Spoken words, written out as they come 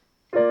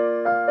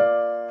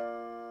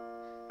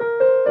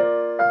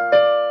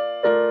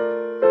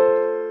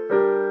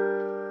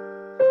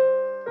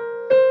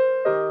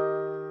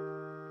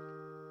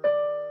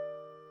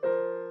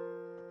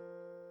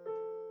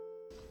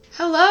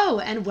Hello,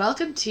 and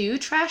welcome to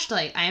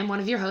Trashlight. I am one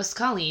of your hosts,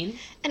 Colleen.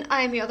 And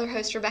I am your other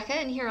host, Rebecca,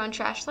 and here on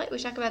Trashlight we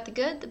talk about the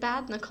good, the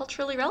bad, and the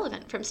culturally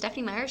relevant from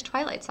Stephenie Meyer's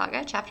Twilight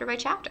Saga, chapter by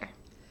chapter.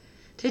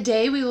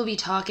 Today we will be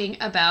talking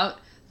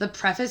about the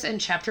preface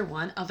and chapter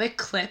 1 of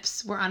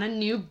Eclipse. We're on a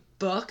new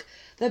book.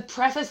 The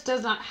preface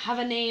does not have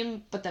a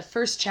name, but the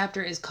first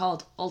chapter is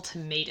called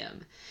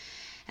Ultimatum.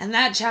 And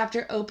that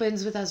chapter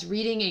opens with us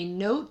reading a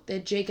note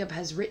that Jacob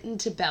has written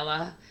to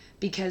Bella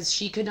because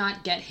she could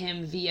not get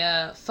him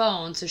via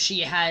phone, so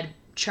she had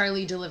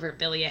Charlie deliver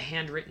Billy a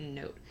handwritten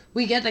note.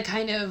 We get the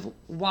kind of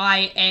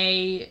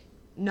YA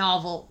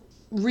novel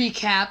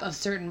recap of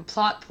certain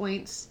plot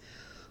points.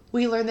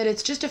 We learn that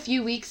it's just a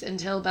few weeks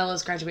until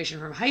Bella's graduation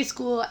from high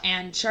school,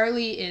 and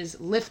Charlie is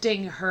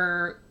lifting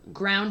her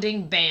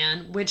grounding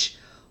ban, which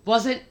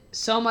wasn't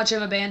so much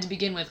of a ban to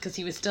begin with because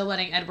he was still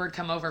letting Edward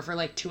come over for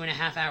like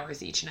 2.5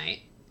 hours each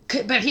night.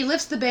 But he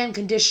lifts the ban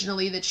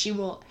conditionally that she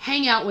will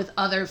hang out with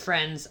other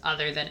friends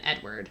other than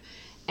Edward.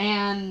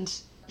 And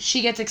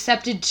she gets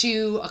accepted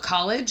to a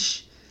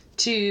college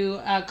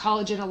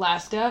in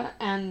Alaska,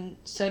 and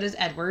so does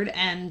Edward.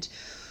 And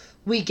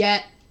we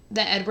get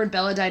the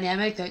Edward-Bella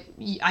dynamic that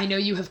I know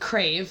you have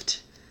craved.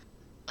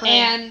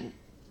 And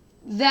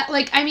that,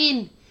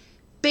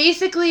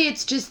 basically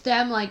it's just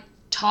them,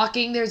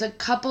 talking. There's a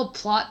couple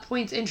plot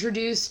points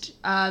introduced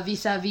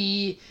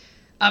vis-a-vis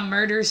a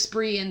murder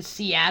spree in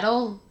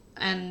Seattle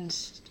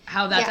and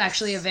how that's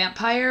actually a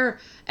vampire.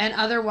 And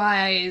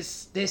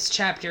otherwise, this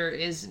chapter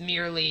is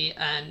merely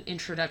an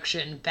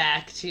introduction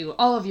back to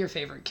all of your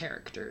favorite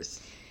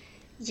characters.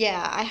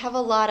 Yeah, I have a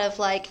lot of,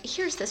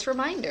 here's this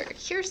reminder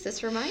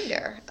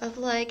of,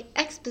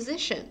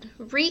 exposition,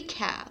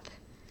 recap.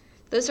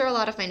 Those are a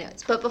lot of my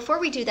notes. But before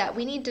we do that,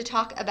 we need to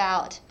talk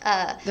about...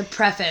 the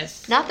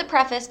preface. Not the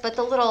preface, but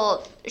the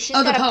little... She's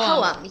got a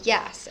poem.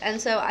 Yes.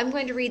 And so I'm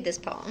going to read this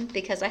poem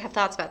because I have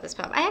thoughts about this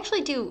poem. I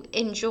actually do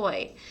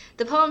enjoy.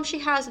 The poem she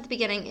has at the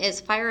beginning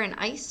is Fire and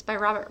Ice by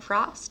Robert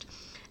Frost.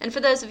 And for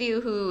those of you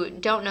who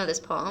don't know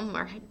this poem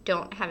or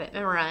don't have it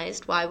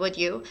memorized, why would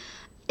you?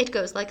 It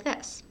goes like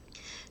this.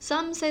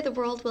 Some say the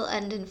world will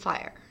end in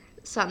fire.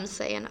 Some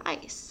say in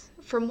ice.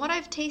 From what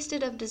I've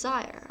tasted of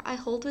desire, I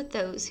hold with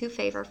those who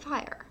favor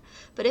fire.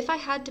 But if I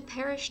had to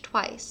perish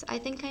twice, I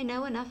think I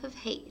know enough of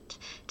hate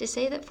to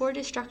say that for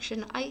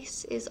destruction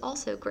ice is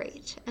also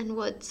great and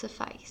would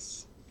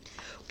suffice.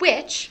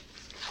 Which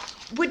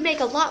would make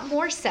a lot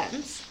more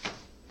sense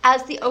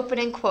as the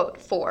opening quote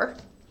for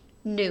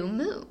New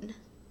Moon.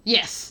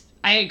 Yes,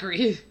 I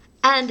agree.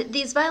 And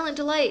these violent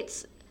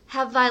delights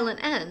have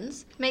violent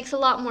ends makes a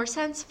lot more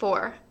sense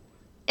for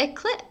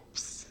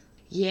Eclipse.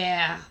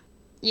 Yeah.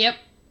 Yep.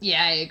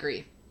 Yeah, I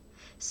agree.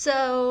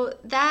 So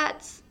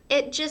that's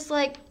it.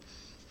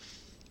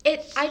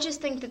 I just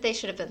think that they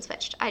should have been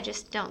switched. I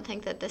just don't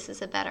think that this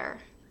is a better.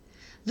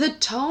 The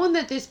tone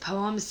that this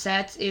poem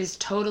sets is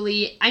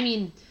totally,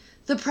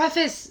 the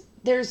preface,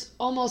 there's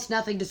almost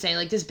nothing to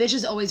say. This bitch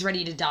is always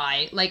ready to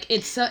die.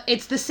 It's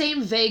the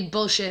same vague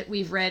bullshit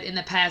we've read in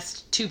the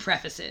past two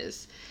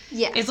prefaces.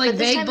 Yes, it's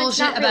vague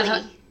bullshit about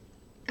how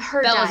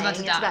her Bella's dying. about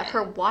to die. It's about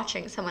her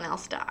watching someone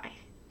else die.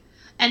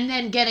 And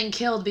then getting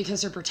killed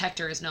because her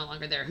protector is no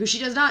longer there, who she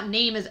does not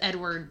name as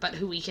Edward, but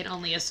who we can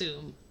only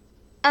assume.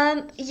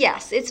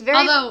 Yes, it's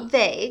very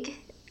vague,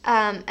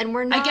 and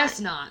we're not... I guess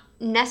not.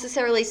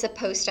 Necessarily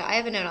supposed to... I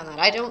have a note on that.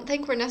 I don't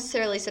think we're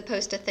necessarily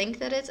supposed to think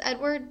that it's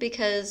Edward,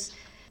 because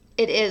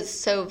it is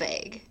so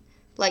vague.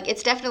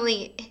 It's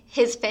definitely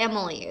his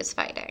family is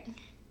fighting.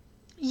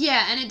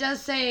 Yeah, and it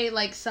does say,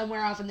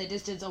 somewhere off in the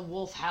distance, a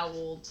wolf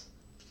howled.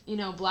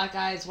 Black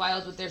eyes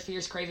wild with their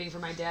fierce craving for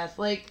my death.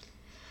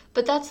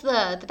 But that's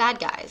the bad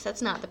guys.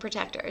 That's not the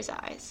protector's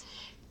eyes.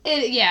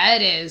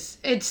 It is.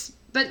 It's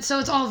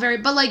all very...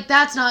 But,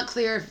 that's not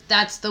clear if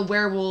that's the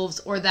werewolves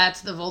or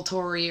that's the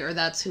Volturi or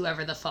that's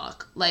whoever the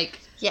fuck.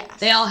 Yes.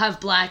 They all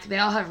have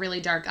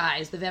really dark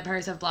eyes. The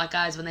vampires have black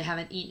eyes when they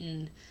haven't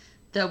eaten.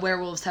 The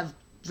werewolves have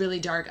really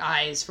dark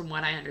eyes, from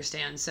what I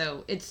understand.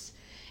 So it's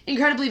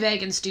incredibly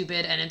vague and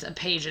stupid, and it's a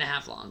page and a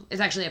half long.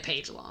 It's actually a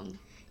page long.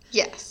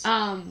 Yes.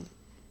 But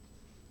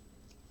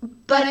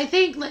I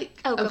think, go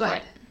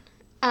ahead.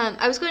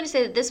 I was going to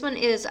say that this one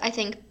is, I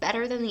think,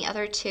 better than the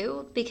other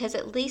two because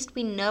at least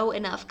we know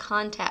enough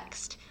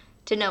context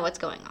to know what's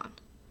going on.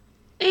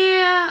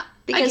 Yeah,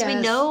 because we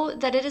know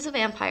that it is a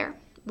vampire.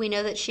 We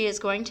know that she is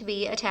going to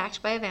be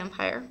attacked by a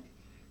vampire.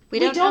 We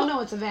don't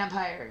know it's a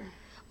vampire.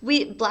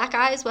 Black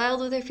eyes wild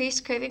with their fierce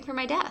craving for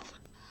my death.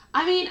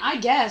 I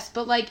guess,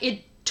 but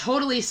it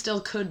totally still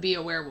could be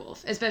a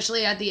werewolf,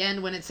 especially at the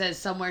end when it says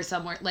somewhere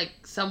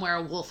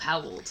a wolf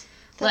howled.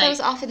 That was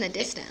off in the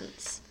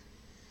distance.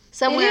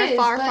 Somewhere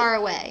far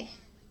away.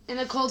 In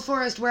the cold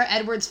forest where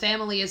Edward's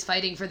family is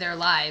fighting for their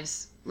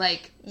lives.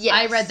 Yes.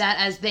 I read that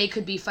as they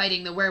could be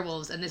fighting the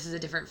werewolves, and this is a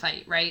different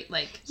fight, right?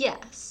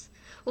 Yes.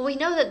 Well, we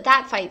know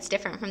that fight's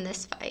different from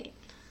this fight.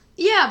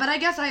 Yeah, but I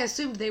guess I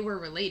assumed they were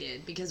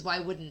related, because why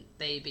wouldn't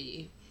they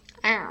be?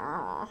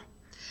 I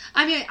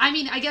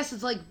guess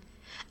it's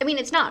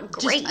it's not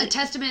great. Just a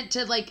testament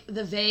to,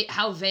 the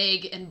how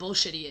vague and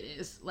bullshitty it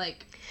is.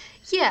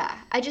 Yeah,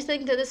 I just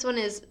think that this one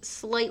is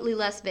slightly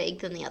less vague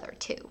than the other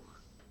two.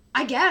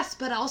 I guess,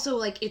 but also,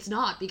 like, it's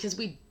not, because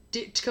we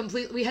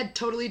had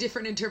totally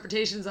different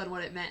interpretations on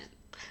what it meant.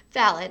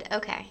 Valid,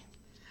 okay.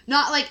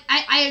 Not, like,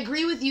 I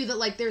agree with you that,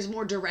 like, there's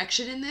more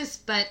direction in this,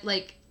 but,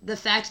 like, the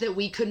fact that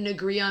we couldn't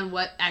agree on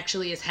what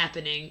actually is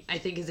happening, I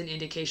think is an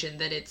indication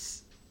that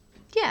it's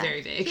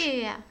very vague.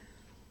 Yeah.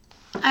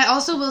 I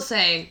also will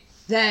say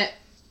that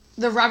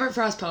the Robert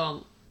Frost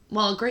poem,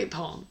 while a great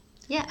poem,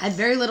 had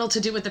very little to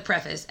do with the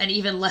preface, and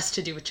even less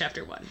to do with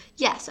chapter 1.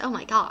 Yes, oh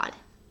my god.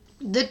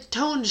 The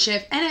tone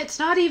shift, and it's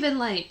not even,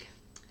 like...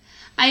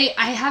 I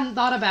hadn't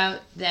thought about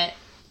that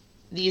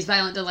these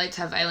violent delights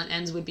have violent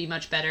ends would be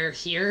much better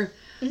here.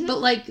 Mm-hmm. But,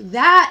 like,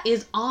 that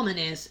is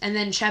ominous. And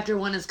then chapter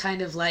 1 is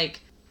kind of like,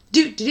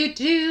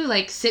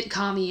 like,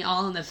 sitcom-y,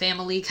 all in the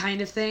family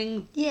kind of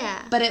thing.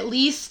 Yeah. But at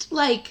least,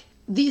 like,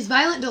 these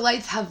violent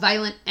delights have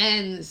violent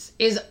ends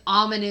is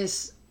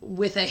ominous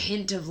with a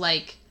hint of,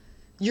 like,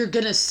 you're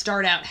gonna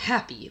start out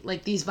happy.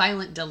 Like, these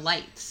violent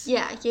delights.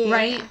 Yeah.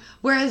 Right? Yeah.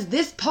 Whereas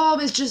this poem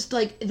is just,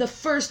 like, the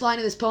first line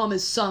of this poem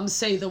is, some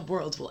say the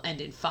world will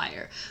end in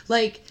fire.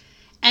 Like,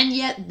 and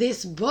yet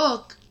this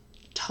book,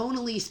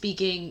 tonally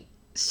speaking,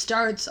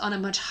 starts on a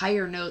much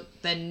higher note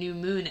than New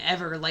Moon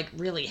ever, like,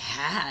 really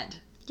had.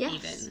 Yes.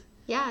 Even.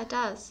 Yeah, it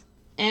does.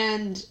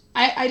 And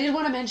I did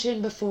want to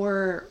mention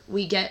before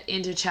we get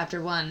into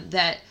chapter 1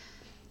 that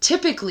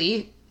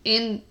typically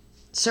in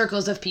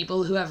circles of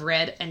people who have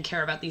read and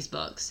care about these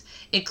books,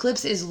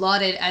 Eclipse is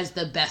lauded as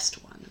the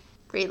best one.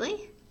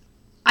 Really?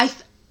 I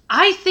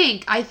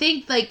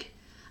think, like,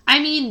 I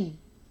mean,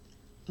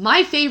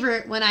 my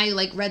favorite when I,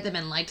 like, read them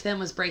and liked them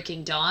was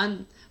Breaking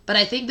Dawn, but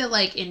I think that,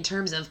 like, in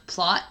terms of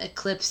plot,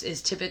 Eclipse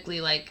is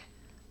typically, like,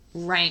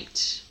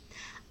 ranked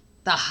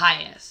the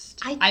highest.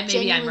 I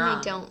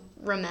genuinely don't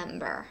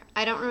remember.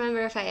 I don't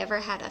remember if I ever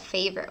had a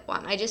favorite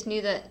one. I just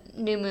knew that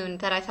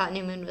I thought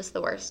New Moon was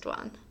the worst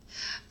one.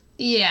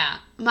 Yeah.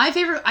 My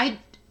favorite,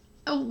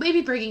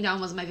 maybe Breaking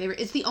Dawn was my favorite.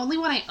 It's the only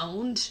one I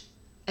owned.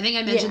 I think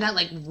I mentioned that,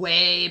 like,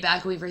 way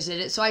back when we first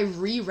did it. So I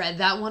reread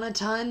that one a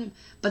ton,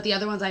 but the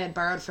other ones I had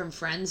borrowed from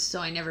friends,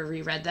 so I never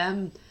reread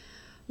them.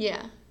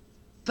 Yeah.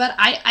 But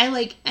I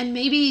like, and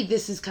maybe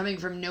this is coming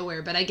from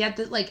nowhere, but I get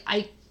that, like,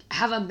 I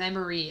have a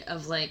memory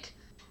of, like,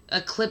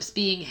 Eclipse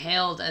being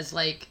hailed as,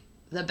 like,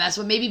 the best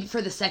one. Maybe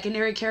for the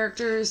secondary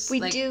characters. We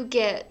do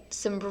get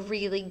some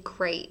really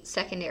great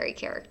secondary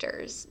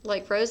characters.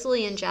 Like,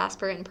 Rosalie and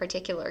Jasper in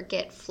particular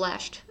get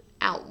fleshed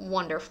out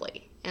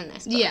wonderfully in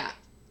this book. Yeah.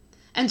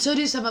 And so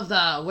do some of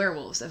the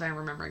werewolves, if I'm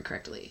remembering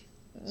correctly.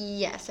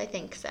 Yes, I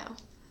think so.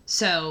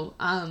 So,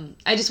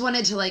 I just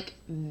wanted to, like,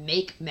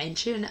 make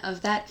mention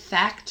of that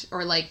fact,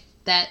 or, like,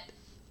 that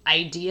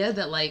idea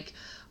that, like,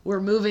 we're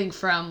moving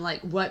from,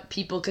 like, what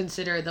people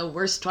consider the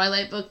worst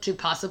Twilight book to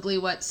possibly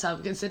what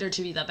some consider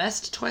to be the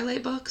best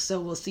Twilight book, so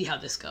we'll see how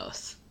this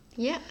goes.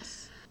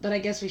 Yes. But I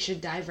guess we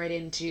should dive right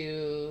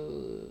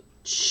into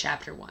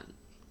chapter 1.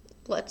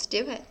 Let's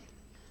do it.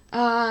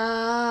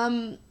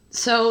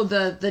 So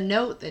the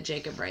note that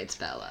Jacob writes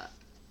Bella.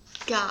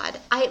 God,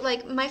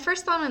 my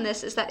first thought on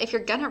this is that if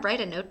you're gonna write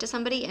a note to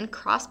somebody and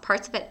cross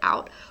parts of it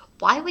out,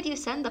 why would you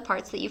send the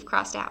parts that you've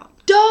crossed out?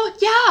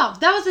 Yeah,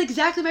 that was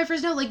exactly my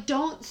first note. Like,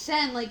 don't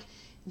send, like,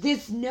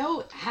 this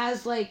note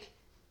has, like,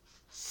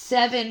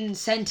 7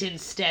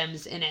 sentence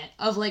stems in it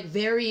of, like,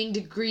 varying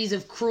degrees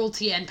of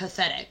cruelty and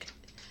pathetic.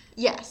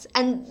 Yes,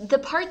 and the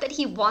part that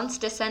he wants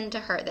to send to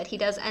her, that he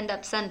does end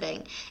up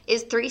sending,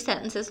 is 3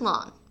 sentences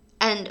long.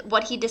 And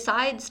what he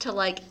decides to,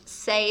 like,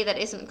 say that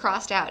isn't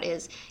crossed out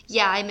is,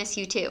 yeah, I miss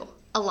you too.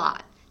 A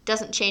lot.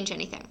 Doesn't change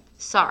anything.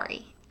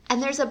 Sorry.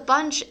 And there's a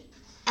bunch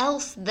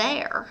else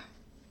there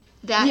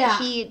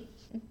that he,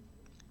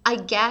 I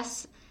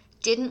guess,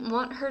 didn't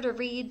want her to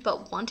read,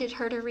 but wanted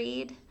her to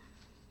read.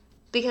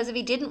 Because if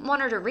he didn't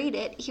want her to read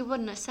it, he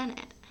wouldn't have sent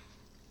it.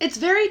 It's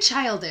very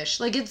childish.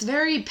 Like, it's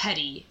very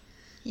petty.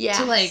 Yes.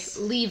 To, like,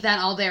 leave that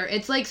all there.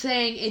 It's like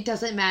saying, it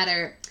doesn't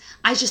matter.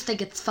 I just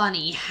think it's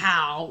funny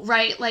how,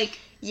 right? Like,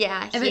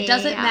 if it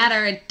doesn't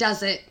matter, it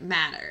doesn't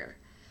matter.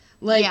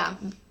 Like,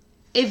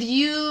 if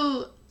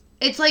you,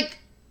 it's like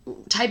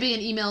typing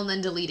an email and then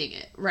deleting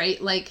it,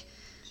 right? Like,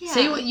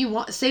 say what you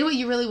want, say what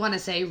you really want to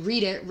say,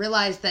 read it,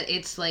 realize that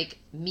it's, like,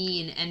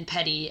 mean and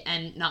petty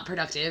and not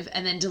productive,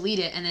 and then delete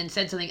it and then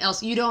send something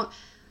else. You don't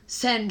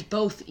send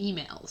both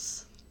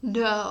emails.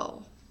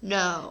 No.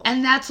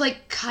 And that's,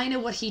 like, kind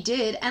of what he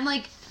did. And,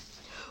 like,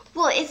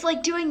 well, it's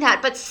like doing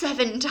that, but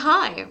 7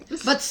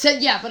 times. But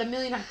a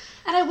million times.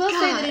 And I will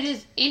say that it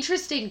is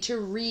interesting to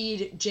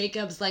read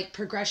Jacob's, like,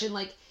 progression.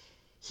 Like,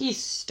 he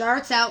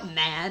starts out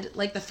mad.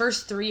 Like, the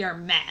first 3 are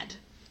mad.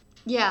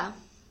 Yeah.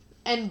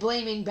 And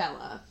blaming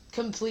Bella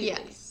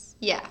completely.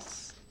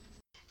 Yes.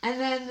 And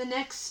then the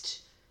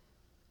next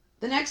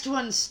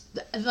one's,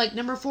 like,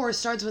 number 4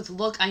 starts with,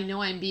 look, I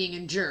know I'm being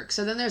a jerk.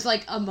 So then there's,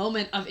 like, a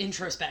moment of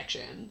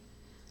introspection.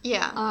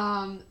 Yeah.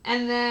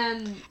 And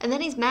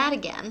then he's mad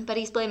again, but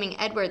he's blaming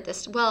Edward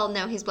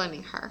he's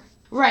blaming her.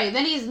 Right,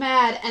 then he's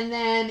mad, and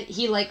then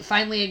he, like,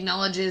 finally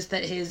acknowledges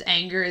that his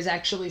anger is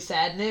actually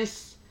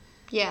sadness.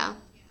 Yeah.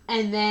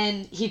 And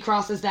then he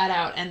crosses that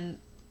out, and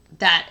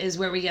that is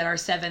where we get our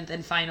 7th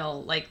and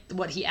final, like,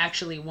 what he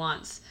actually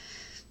wants.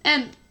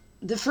 And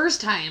the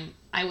first time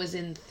I was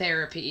in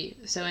therapy,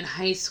 so in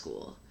high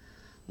school,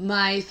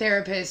 my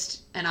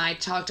therapist and I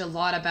talked a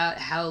lot about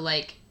how,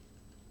 like,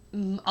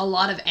 a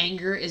lot of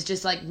anger is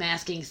just, like,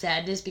 masking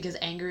sadness because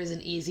anger is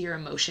an easier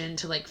emotion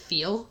to, like,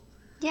 feel.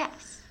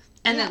 Yes.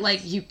 And that,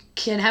 like, you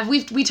can have...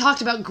 We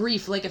talked about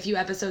grief, like, a few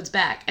episodes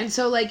back. And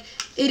so, like,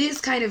 it is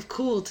kind of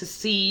cool to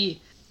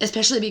see,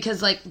 especially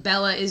because, like,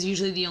 Bella is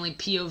usually the only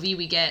POV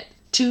we get,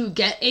 to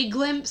get a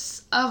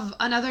glimpse of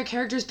another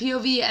character's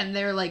POV and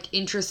their, like,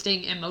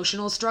 interesting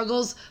emotional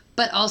struggles.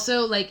 But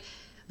also, like,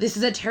 this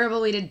is a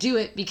terrible way to do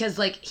it because,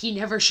 like, he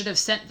never should have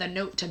sent the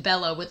note to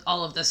Bella with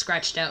all of the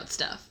scratched out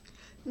stuff.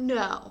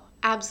 No,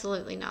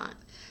 absolutely not.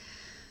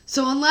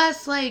 So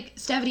unless, like,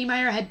 Stephenie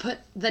Meyer had put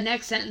the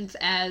next sentence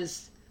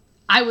as...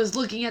 I was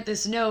looking at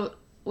this note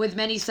with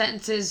many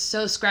sentences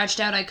so scratched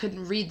out I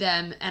couldn't read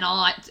them, and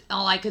all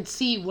I could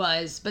see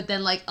was, but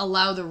then, like,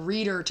 allow the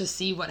reader to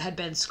see what had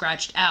been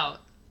scratched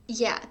out.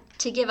 Yeah,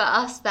 to give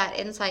us that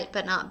insight,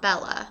 but not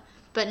Bella.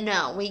 But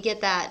no, we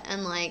get that,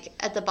 and, like,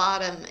 at the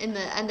bottom, in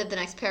the end of the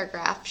next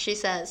paragraph, she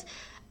says,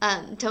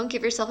 don't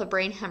give yourself a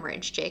brain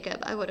hemorrhage, Jacob.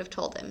 I would have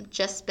told him.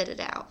 Just spit it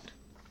out.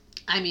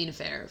 I mean,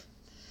 fair.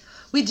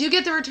 We do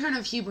get the return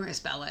of humorous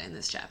Bella in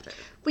this chapter.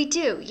 We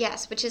do,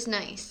 yes, which is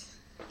nice.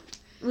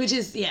 Which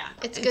is, yeah.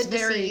 It's good to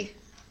see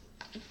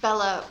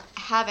Bella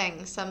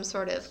having some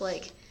sort of,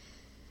 like,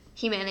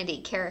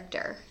 humanity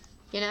character,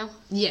 you know?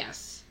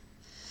 Yes.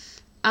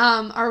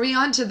 Are we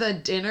on to the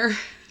dinner?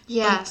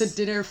 Yes. Like the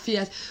dinner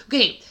fiesta.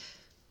 Okay,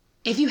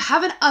 if you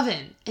have an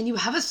oven and you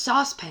have a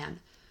saucepan,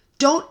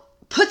 don't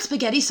put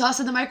spaghetti sauce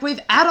in the microwave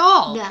at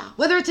all. No.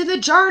 Whether it's in the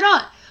jar or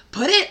not.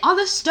 Put it on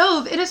the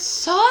stove in a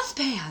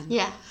saucepan.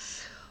 Yeah.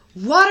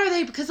 What are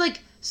they? Because,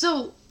 like,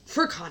 so,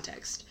 for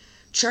context...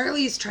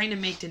 Charlie is trying to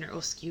make dinner. Oh,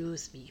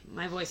 excuse me.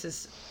 My voice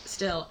is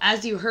still...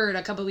 As you heard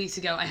a couple weeks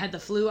ago, I had the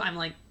flu. I'm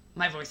like,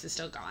 my voice is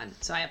still gone.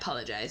 So I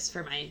apologize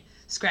for my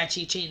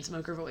scratchy chain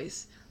smoker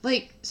voice.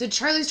 Like, so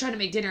Charlie's trying to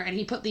make dinner, and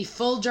he put the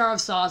full jar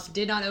of sauce,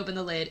 did not open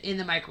the lid, in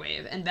the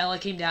microwave. And Bella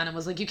came down and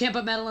was like, you can't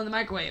put metal in the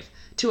microwave,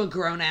 to a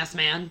grown-ass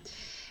man.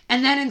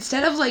 And then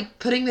instead of, like,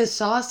 putting this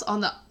sauce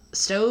on the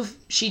stove,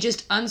 she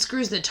just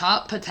unscrews the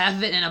top, puts half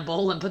of it in a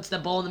bowl, and puts the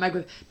bowl in the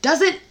microwave.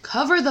 Doesn't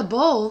cover the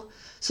bowl...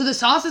 So the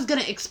sauce is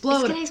going to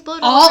explode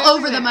all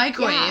over the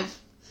microwave.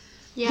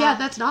 Yeah,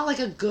 that's not like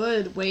a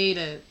good way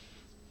to...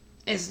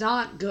 It's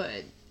not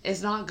good.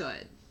 It's not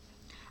good.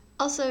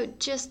 Also,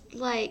 just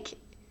like...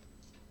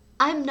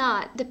 I'm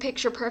not the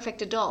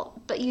picture-perfect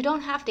adult, but you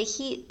don't have to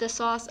heat the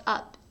sauce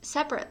up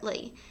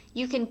separately.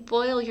 You can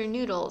boil your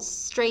noodles,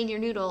 strain your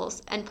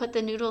noodles, and put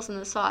the noodles and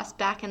the sauce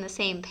back in the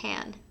same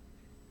pan.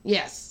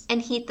 Yes.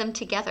 And heat them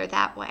together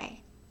that way.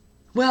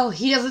 Well,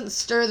 he doesn't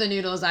stir the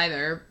noodles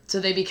either, so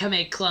they become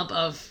a clump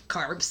of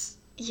carbs.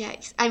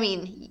 Yikes. I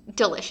mean,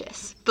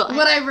 delicious. But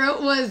what I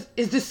wrote was,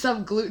 is this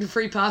some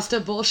gluten-free pasta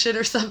bullshit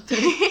or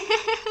something?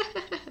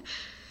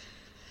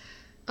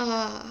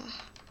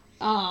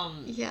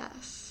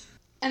 Yes.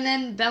 And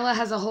then Bella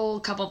has a whole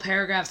couple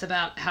paragraphs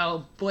about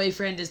how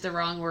boyfriend is the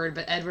wrong word,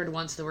 but Edward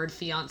wants the word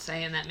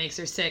fiancé, and that makes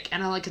her sick.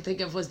 And all I could think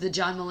of was the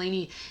John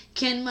Mulaney,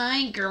 can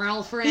my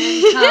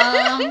girlfriend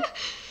come?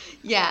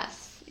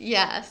 Yes.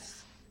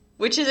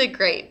 Which is a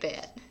great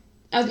bit.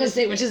 I was going to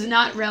say, which is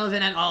not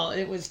relevant at all.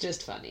 It was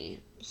just funny.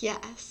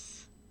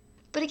 Yes.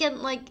 But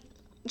again, like,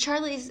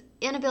 Charlie's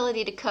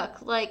inability to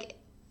cook, like,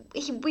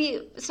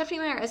 Stephenie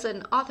Meyer as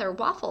an author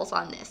waffles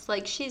on this.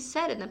 Like, she's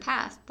said in the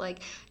past, like,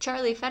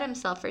 Charlie fed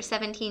himself for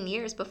 17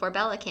 years before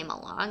Bella came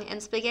along,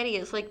 and spaghetti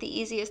is, like, the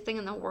easiest thing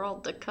in the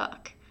world to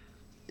cook.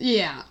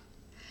 Yeah.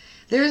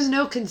 There's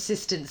no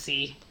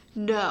consistency.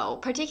 No,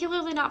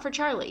 particularly not for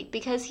Charlie,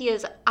 because he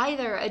is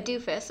either a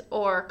doofus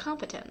or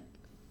competent.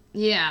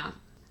 Yeah.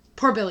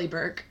 Poor Billy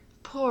Burke.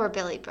 Poor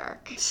Billy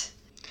Burke.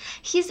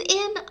 He's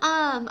in,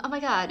 oh my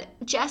god,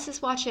 Jess is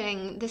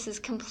watching, this is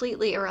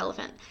completely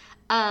irrelevant,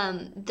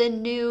 the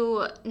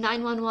new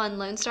 911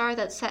 Lone Star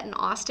that's set in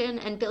Austin,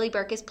 and Billy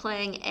Burke is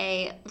playing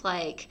a,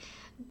 like,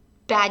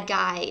 bad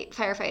guy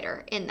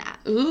firefighter in that.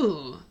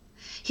 Ooh.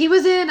 He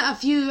was in a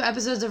few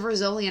episodes of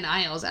Rizzoli and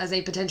Isles as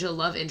a potential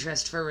love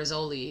interest for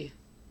Rizzoli.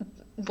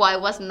 Why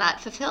wasn't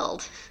that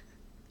fulfilled?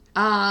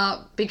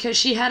 Because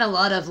she had a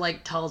lot of,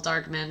 like, tall,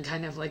 dark men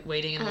kind of, like,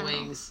 waiting in the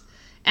wings.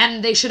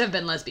 And they should have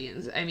been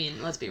lesbians. I mean,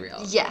 let's be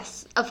real.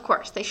 Yes, of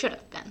course, they should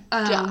have been.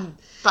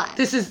 But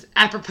this is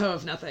apropos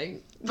of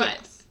nothing. But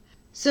yes.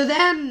 So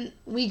then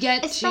we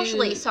get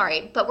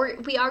but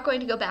we are going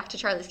to go back to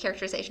Charlie's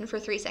characterization for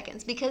 3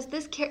 seconds, because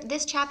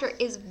this chapter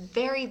is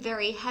very,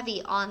 very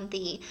heavy on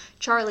the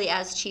Charlie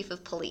as chief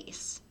of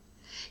police.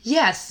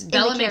 Yes,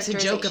 Bella makes a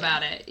joke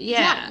about it.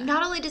 Yeah.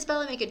 Not only does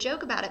Bella make a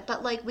joke about it,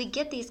 but, like, we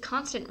get these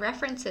constant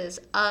references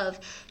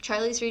of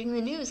Charlie's reading the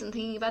news and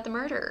thinking about the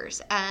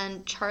murders,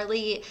 and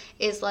Charlie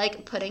is,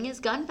 like, putting his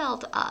gun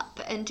belt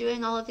up and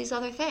doing all of these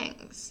other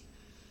things.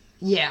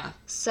 'Yeah.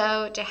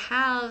 So to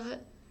have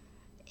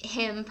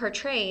him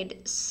portrayed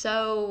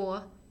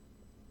so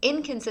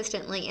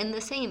inconsistently in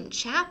the same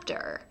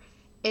chapter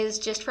is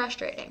just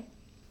frustrating.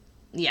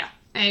 Yeah,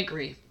 I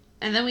agree.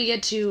 And then we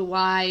get to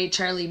why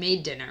Charlie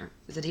made dinner,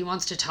 is that he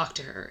wants to talk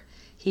to her.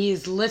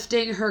 He's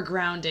lifting her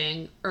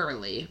grounding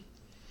early.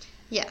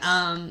 Yes.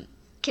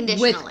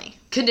 Conditionally.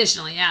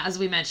 Conditionally, yeah, as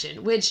we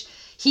mentioned. Which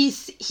he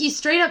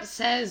straight up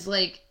says,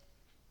 like,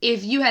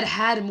 if you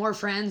had more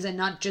friends and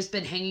not just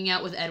been hanging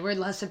out with Edward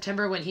last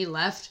September when he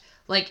left,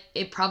 like,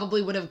 it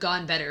probably would have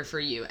gone better for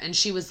you. And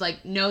she was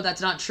like, no,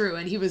 that's not true.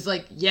 And he was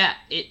like, yeah,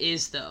 it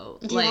is, though.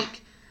 Yeah.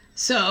 Like,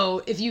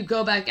 so if you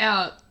go back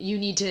out, you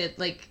need to,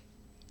 like,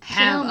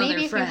 have other friends.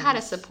 Maybe if you had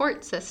a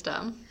support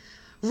system.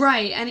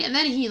 Right, and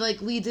then he,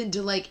 like, leads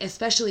into, like,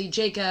 especially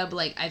Jacob,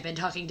 like, I've been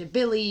talking to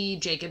Billy,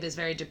 Jacob is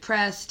very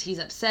depressed, he's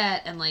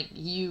upset, and, like,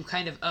 you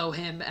kind of owe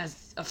him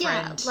as a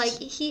friend. Yeah, like,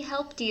 he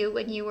helped you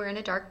when you were in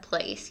a dark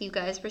place, you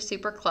guys were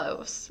super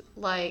close,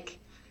 like,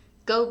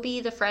 go be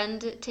the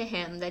friend to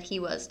him that he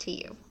was to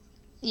you.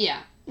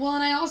 Yeah, well,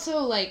 and I also,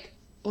 like,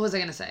 what was I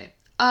gonna say?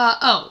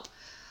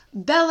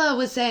 Bella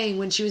was saying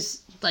when she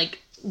was, like,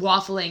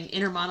 waffling,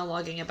 inner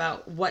monologuing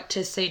about what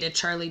to say to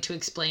Charlie to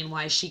explain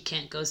why she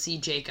can't go see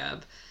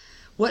Jacob.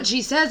 What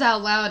she says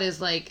out loud is,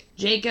 like,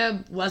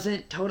 Jacob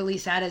wasn't totally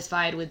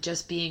satisfied with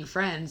just being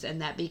friends,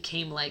 and that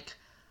became, like,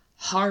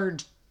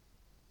 hard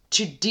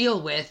to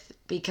deal with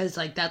because,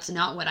 like, that's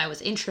not what I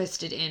was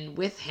interested in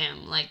with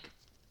him. Like,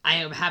 I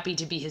am happy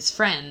to be his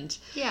friend.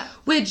 Yeah.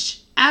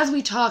 Which, as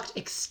we talked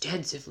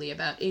extensively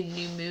about in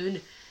New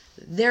Moon,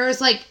 there is,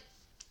 like,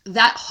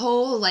 that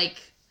whole, like,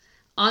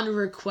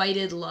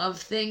 unrequited love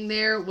thing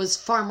there was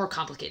far more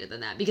complicated than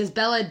that because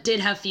Bella did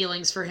have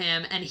feelings for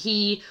him and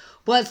he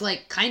was,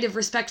 like, kind of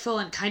respectful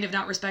and kind of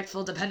not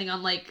respectful depending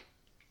on, like,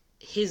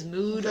 his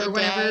mood or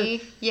whatever.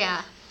 Day.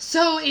 Yeah.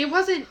 So it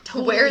wasn't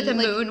totally where the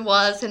moon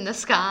was in the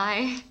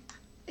sky.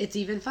 It's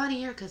even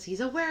funnier because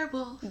he's a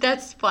werewolf.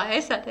 That's why I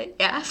said it,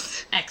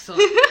 yes.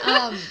 Excellent.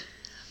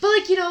 But,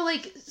 like, you know,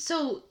 like,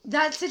 so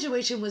that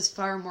situation was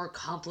far more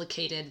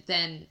complicated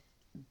than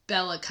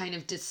Bella kind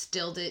of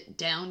distilled it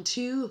down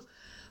to.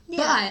 Yeah.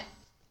 But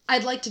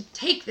I'd like to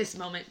take this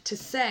moment to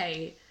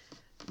say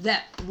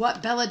that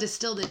what Bella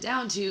distilled it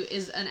down to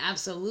is an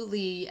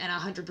absolutely and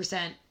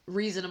 100%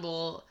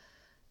 reasonable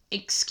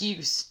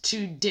excuse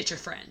to ditch a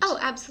friend. Oh,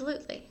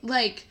 absolutely.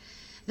 Like,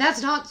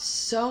 that's not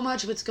so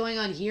much what's going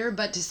on here,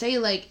 but to say,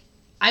 like,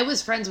 I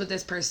was friends with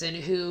this person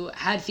who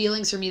had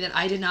feelings for me that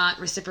I did not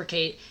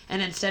reciprocate,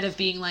 and instead of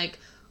being like,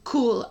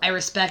 cool, I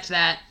respect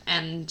that,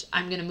 and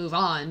I'm gonna move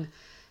on,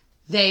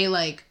 they,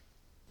 like,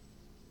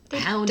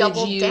 hounded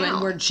you down.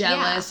 And were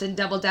jealous and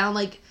doubled down.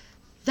 Like,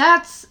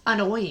 that's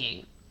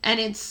annoying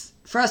and it's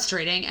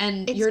frustrating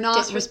and it's you're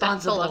not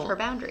responsible of her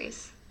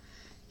boundaries.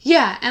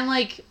 Yeah, and,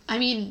 like, I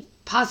mean,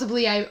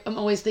 possibly I'm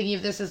always thinking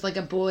of this as, like,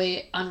 a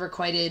boy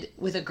unrequited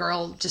with a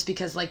girl just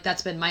because, like,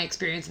 that's been my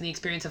experience and the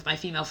experience of my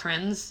female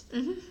friends.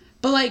 Mm-hmm.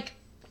 But, like,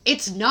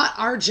 it's not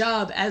our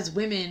job as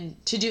women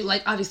to do,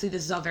 like, obviously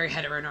this is all very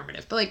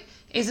heteronormative, but, like,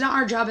 it's not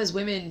our job as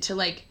women to,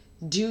 like,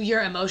 do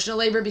your emotional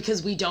labor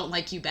because we don't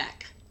like you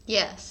back.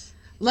 Yes.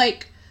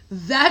 Like,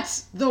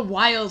 that's the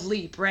wild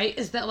leap, right?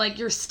 Is that, like,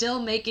 you're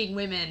still making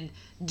women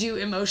do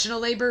emotional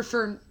labor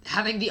for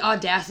having the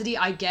audacity,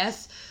 I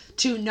guess,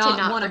 to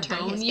not want to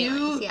bone you.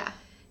 Feelings, yeah.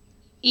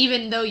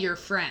 Even though you're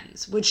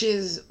friends, which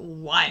is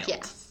wild.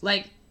 Yes.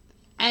 Like,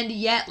 and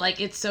yet,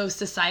 like, it's so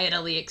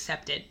societally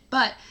accepted.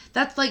 But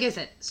that's, like I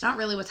said, it's not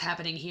really what's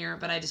happening here,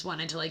 but I just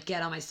wanted to, like,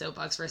 get on my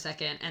soapbox for a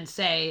second and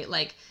say,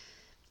 like,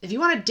 if you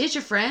want to ditch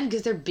a friend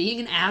because they're being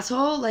an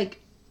asshole, like,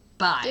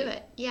 bye. Do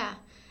it, yeah.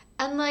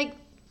 And, like,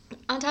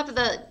 on top of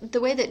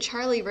the way that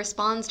Charlie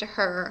responds to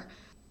her,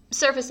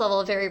 surface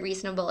level, very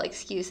reasonable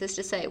excuse is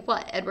to say,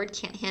 what, Edward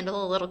can't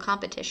handle a little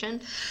competition?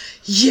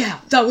 Yeah,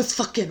 that was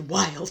fucking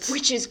wild.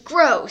 Which is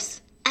gross.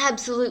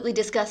 Absolutely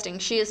disgusting.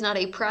 She is not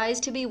a prize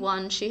to be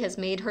won. She has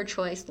made her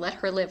choice. Let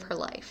her live her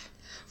life.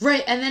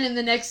 Right, and then in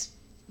the next,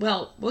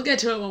 well, we'll get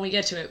to it when we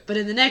get to it, but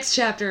in the next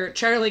chapter,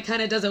 Charlie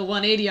kind of does a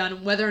 180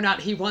 on whether or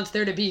not he wants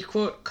there to be,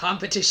 quote,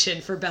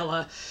 competition for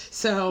Bella.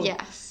 So,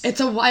 yes. It's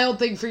a wild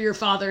thing for your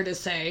father to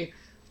say.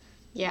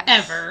 Yes.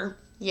 Ever.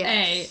 Yes.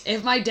 Hey,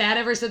 if my dad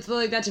ever said something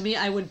like that to me,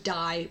 I would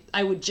die.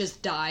 I would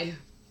just die.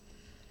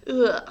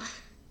 Ugh.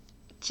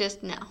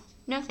 Just no.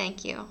 No,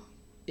 thank you.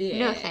 Yeah.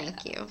 No,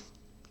 thank you.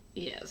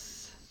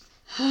 Yes.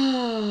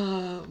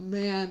 Oh,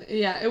 man.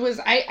 Yeah, it was...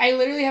 I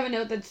literally have a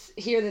note that's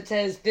here that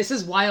says, this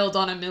is wild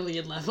on a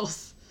million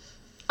levels.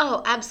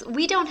 Oh, absolutely.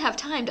 We don't have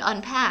time to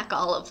unpack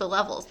all of the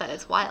levels that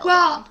it's wild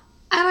on.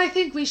 And I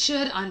think we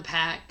should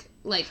unpack,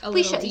 like, a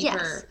little deeper.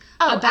 Yes.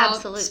 Oh, about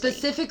absolutely.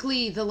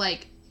 Specifically the,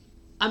 like,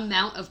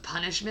 amount of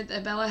punishment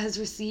that Bella has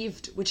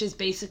received, which is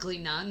basically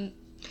none.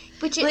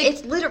 Which like,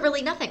 it's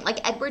literally nothing.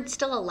 Like, Edward's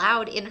still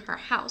allowed in her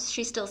house.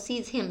 She still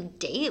sees him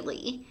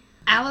daily.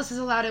 Alice is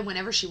allowed in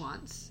whenever she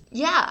wants.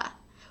 Yeah.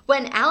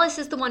 When Alice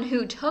is the one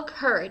who took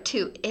her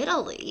to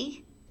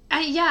Italy.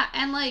 Yeah,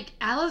 and, like,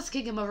 Alice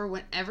can come over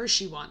whenever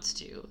she wants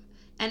to.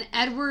 And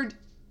Edward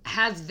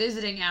has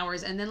visiting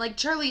hours. And then, like,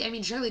 Charlie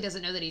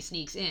doesn't know that he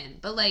sneaks in.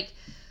 But, like,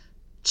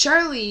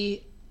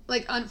 Charlie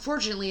like,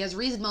 unfortunately, as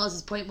Reese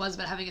Mullis's point was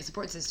about having a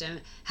support system,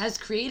 has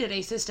created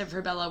a system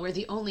for Bella where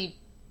the only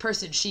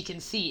person she can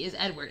see is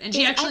Edward. And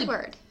she actually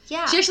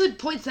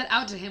points that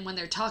out to him when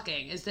they're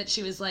talking, is that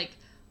she was like,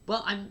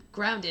 well, I'm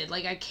grounded.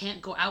 Like, I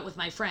can't go out with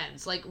my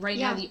friends. Like, right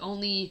now, the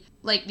only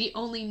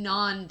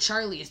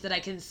non-Charlies that I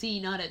can see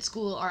not at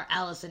school are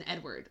Alice and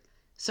Edward.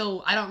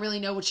 So I don't really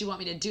know what you want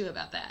me to do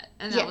about that.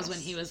 And that was when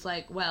he was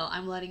like, well,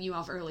 I'm letting you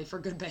off early for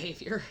good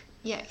behavior.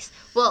 Yes.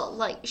 Well,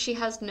 like, she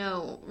has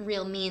no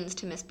real means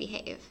to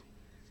misbehave.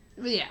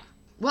 Yeah.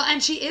 Well,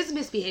 and she is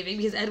misbehaving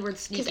because Edward's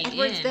sneaking in. Because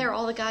Edward's there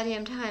all the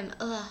goddamn time.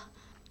 Ugh.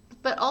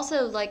 But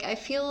also, like, I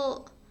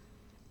feel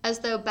as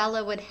though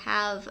Bella would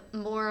have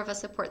more of a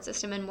support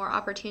system and more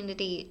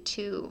opportunity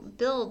to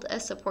build a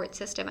support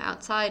system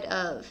outside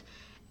of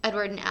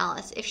Edward and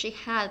Alice if she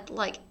had,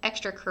 like,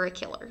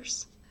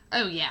 extracurriculars.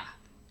 Oh, yeah.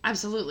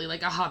 Absolutely.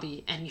 Like a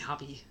hobby. Any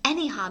hobby.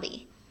 Any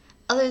hobby.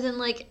 Other than,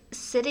 like,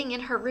 sitting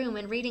in her room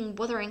and reading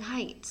Wuthering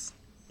Heights.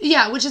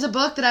 Yeah, which is a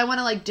book that I want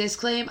to, like,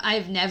 disclaim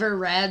I've never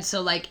read,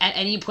 so, like, at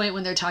any point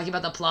when they're talking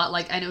about the plot,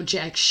 like, I know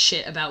jack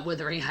shit about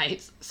Wuthering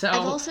Heights, so...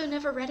 I've also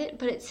never read it,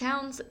 but it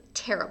sounds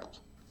terrible.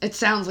 It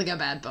sounds like a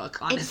bad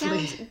book, honestly.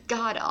 It sounds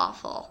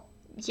god-awful.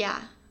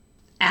 Yeah.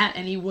 At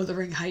any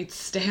Wuthering Heights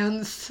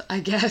stands, I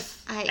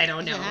guess. I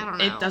don't know. I don't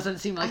know. It doesn't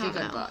seem like a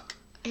good book.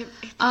 It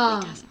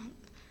really doesn't.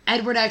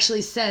 Edward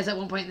actually says at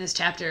one point in this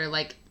chapter,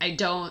 like, I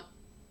don't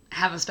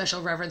have a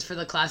special reverence for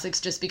the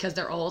classics just because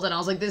they're old. And I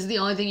was like, this is the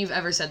only thing you've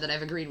ever said that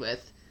I've agreed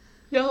with.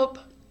 Yup.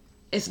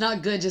 It's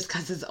not good just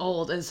because it's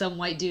old. And some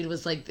white dude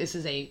was like, this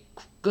is a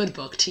good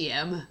book,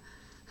 TM.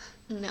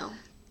 No.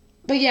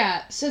 But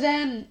yeah, so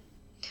then...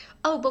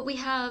 Oh, but we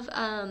have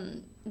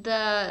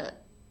the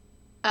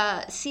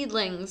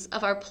seedlings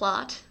of our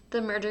plot,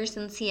 the murders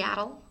in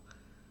Seattle.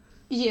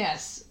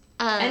 Yes.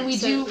 And we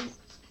do...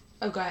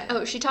 Oh, go ahead.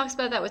 Oh, she talks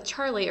about that with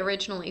Charlie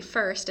originally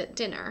first at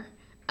dinner.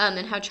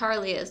 And how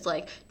Charlie is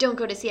like, don't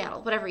go to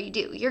Seattle. Whatever you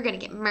do, you're going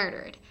to get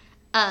murdered.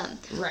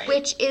 Right.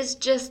 Which is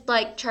just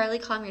like, Charlie,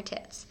 calm your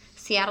tits.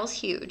 Seattle's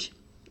huge.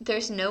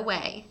 There's no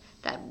way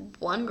that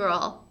one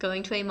girl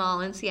going to a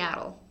mall in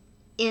Seattle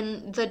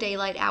in the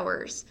daylight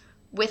hours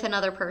with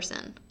another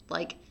person,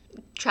 like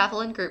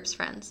travel in groups,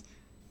 friends,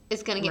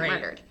 is going to get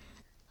murdered.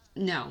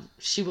 No,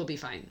 she will be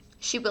fine.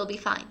 She will be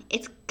fine.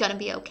 It's going to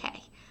be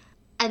okay.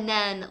 And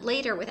then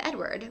later with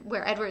Edward,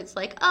 where Edward's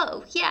like,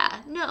 oh, yeah,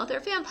 no, they're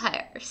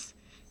vampires.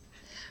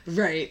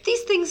 Right.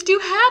 These things do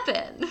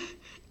happen.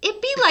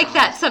 It be like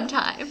that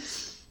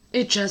sometimes.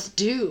 It just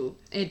do.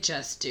 It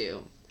just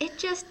do. It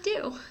just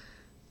do.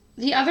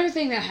 The other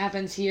thing that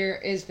happens here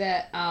is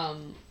that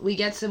we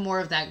get some more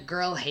of that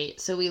girl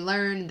hate. So we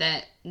learn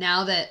that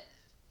now that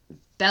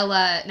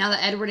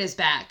Edward is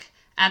back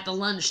at the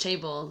lunch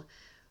table,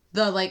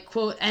 the, like,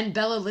 quote, and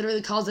Bella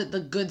literally calls it the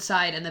good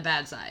side and the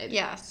bad side.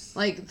 Yes.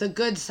 Like, the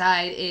good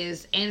side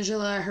is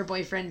Angela, her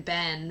boyfriend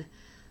Ben,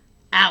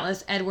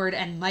 Alice, Edward,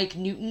 and Mike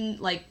Newton,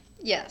 like...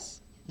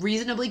 Yes.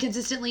 Reasonably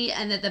consistently,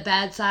 and that the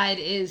bad side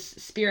is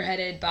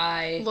spearheaded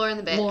by... Lauren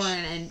the bitch.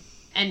 Lauren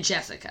and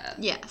Jessica.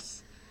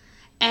 Yes.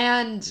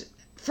 And,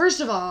 first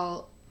of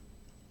all,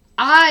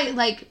 I,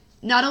 like...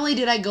 Not only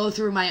did I go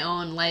through my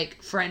own,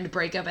 like, friend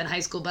breakup in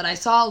high school, but I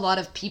saw a lot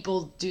of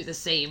people do the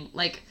same,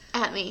 like...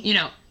 At me. You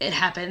know, it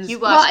happens. You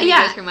watched me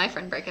go through my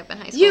friend breakup in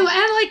high school. You,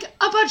 and, like,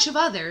 a bunch of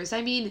others.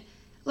 I mean,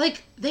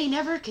 like, they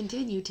never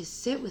continue to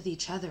sit with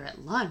each other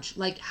at lunch.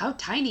 Like, how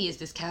tiny is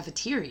this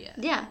cafeteria?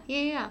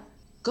 Yeah.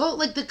 Go,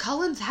 like, the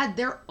Cullens had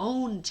their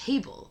own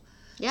table.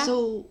 Yeah.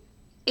 So,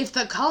 if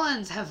the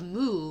Cullens have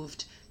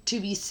moved to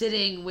be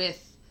sitting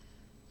with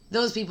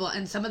those people,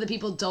 and some of the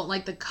people don't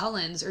like the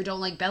Cullens or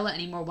don't like Bella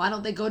anymore, why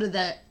don't they go to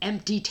the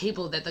empty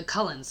table that the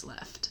Cullens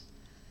left?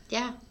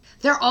 Yeah.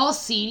 They're all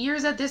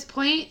seniors at this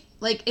point.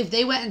 Like, if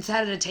they went and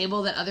sat at a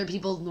table that other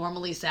people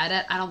normally sat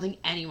at, I don't think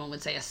anyone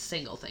would say a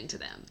single thing to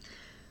them.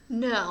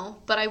 No,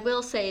 but I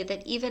will say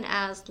that even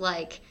as,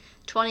 like,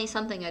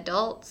 20-something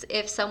adults,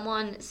 if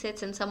someone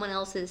sits in someone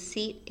else's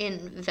seat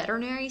in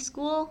veterinary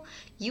school,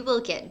 you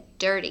will get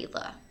dirty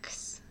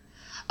looks.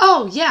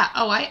 Oh, yeah.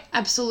 Oh, I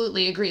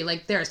absolutely agree.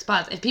 Like, there are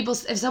spots.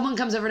 If someone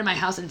comes over to my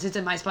house and sits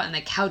in my spot on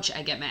the couch,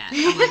 I get mad.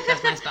 I'm like,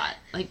 that's my spot.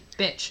 Like,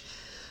 bitch.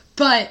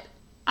 But,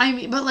 I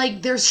mean,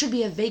 like, there should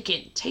be a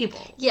vacant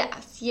table.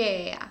 Yes.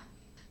 Yeah.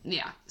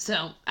 Yeah.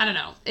 So, I don't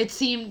know. It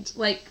seemed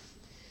like...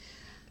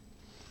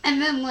 And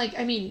then, like,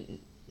 I mean,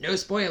 no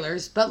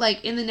spoilers, but,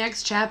 like, in the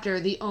next chapter,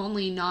 the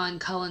only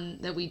non-Cullen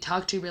that we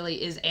talk to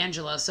really is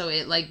Angela. So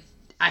it, like,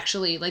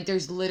 actually, like,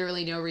 there's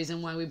literally no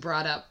reason why we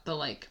brought up the,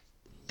 like,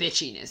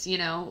 bitchiness, you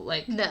know?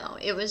 Like, no,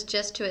 it was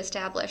just to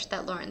establish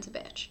that Lauren's a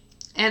bitch.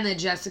 And that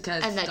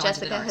Jessica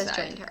has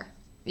joined her.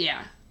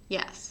 Yeah.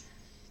 Yes.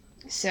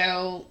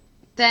 So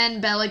then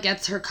Bella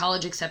gets her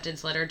college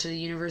acceptance letter to the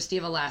University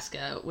of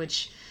Alaska,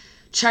 which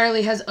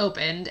Charlie has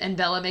opened, and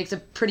Bella makes a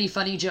pretty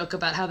funny joke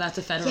about how that's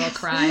a federal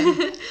crime.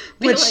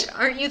 Which, like,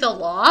 aren't you the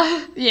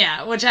law?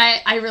 Yeah, which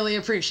I really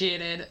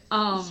appreciated.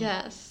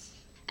 Yes.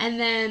 And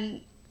then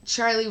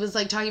Charlie was,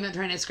 like, talking about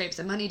trying to scrape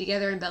some money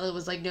together, and Bella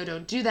was like, no,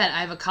 don't do that. I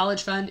have a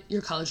college fund.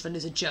 Your college fund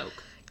is a joke.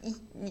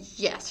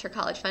 Yes, her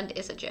college fund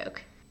is a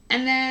joke.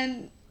 And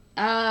then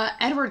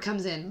Edward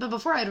comes in. But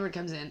before Edward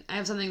comes in, I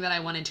have something that I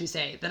wanted to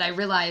say that I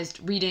realized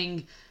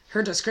reading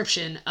her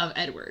description of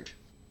Edward.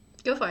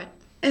 Go for it.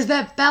 Is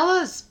that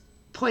Bella's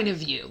point of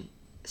view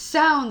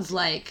sounds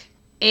like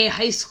a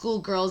high school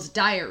girl's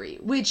diary,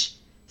 which,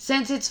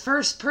 since it's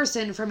first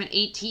person from an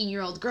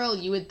 18-year-old girl,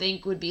 you would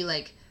think would be,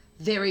 like,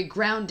 very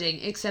grounding,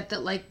 except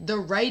that, like, the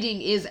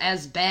writing is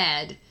as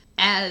bad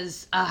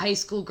as a high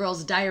school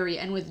girl's diary,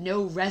 and with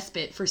no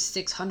respite for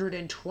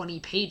 620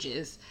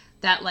 pages,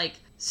 that, like,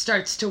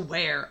 starts to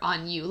wear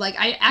on you. Like,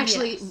 I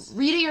actually,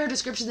 reading her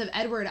descriptions of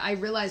Edward, I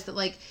realized that,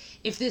 like,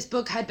 if this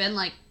book had been,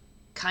 like,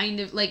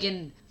 kind of, like,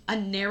 in a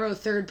narrow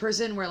third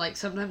person where, like,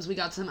 sometimes we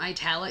got some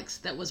italics,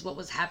 that was what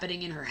was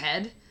happening in her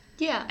head.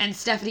 Yeah. And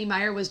Stephenie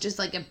Meyer was just,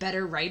 like, a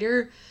better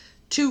writer.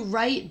 To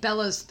write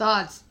Bella's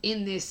thoughts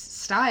in this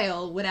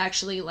style would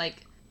actually,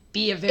 like,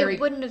 be a very...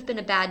 It wouldn't have been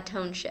a bad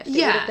tone shift. It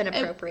Yeah, would have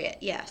been appropriate,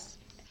 yes.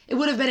 It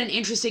would have been an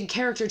interesting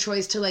character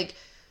choice to, like,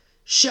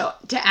 show...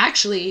 To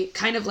actually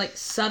kind of, like,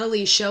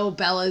 subtly show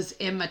Bella's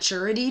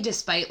immaturity,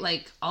 despite,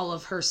 like, all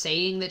of her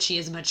saying that she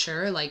is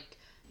mature, like,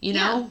 you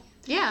know?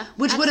 Yeah,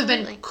 Which absolutely. would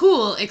have been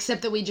cool,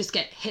 except that we just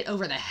get hit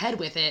over the head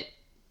with it.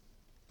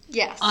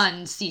 Yes.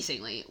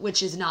 Unceasingly,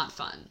 which is not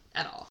fun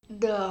at all.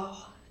 No,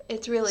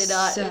 it's really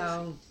not.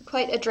 So... It's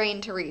quite a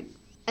drain to read.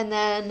 And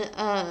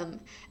then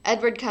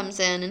Edward comes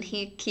in and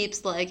he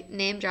keeps, like,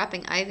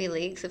 name-dropping Ivy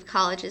Leagues of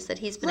colleges that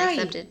he's been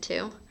accepted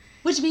to.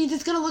 Which means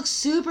it's gonna look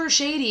super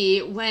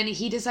shady when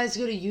he decides to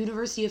go to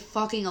University of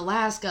fucking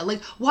Alaska.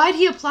 Like, why'd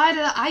he apply to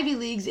the Ivy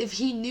Leagues if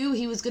he knew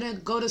he was gonna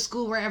go to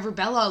school wherever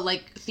Bella,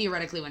 like,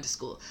 theoretically went to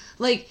school?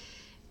 Like,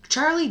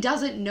 Charlie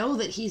doesn't know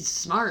that he's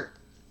smart.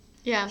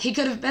 Yeah. He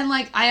could have been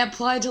like, I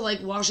applied to,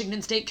 like,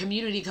 Washington State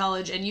Community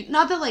College, and you...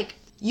 Not that, like,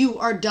 you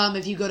are dumb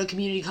if you go to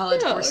community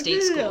college or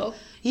state school. No.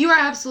 You are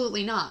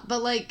absolutely not.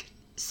 But, like,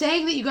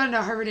 saying that you got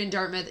into Harvard and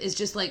Dartmouth is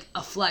just, like,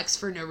 a flex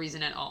for no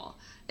reason at all.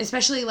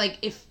 Especially, like,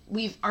 if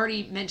we've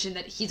already mentioned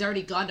that he's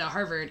already gone to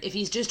Harvard. If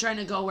he's just trying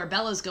to go where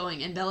Bella's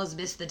going, and Bella's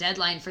missed the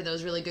deadline for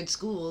those really good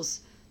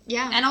schools.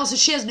 Yeah. And also,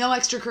 she has no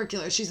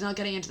extracurriculars. She's not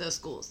getting into those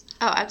schools.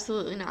 Oh,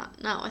 absolutely not.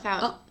 Not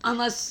without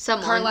unless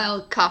someone,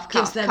 Carlisle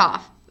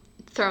cough,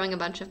 throwing a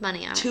bunch of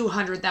money on it.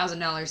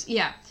 $200,000.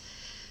 Yeah.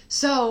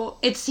 So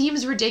it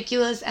seems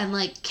ridiculous and,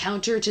 like,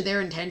 counter to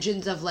their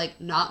intentions of, like,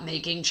 not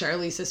making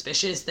Charlie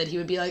suspicious that he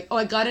would be like, oh,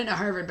 I got into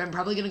Harvard, but I'm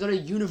probably going to go to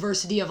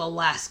University of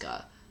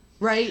Alaska.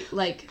 Right?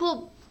 Like...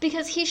 Well,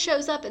 because he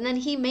shows up and then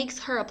he makes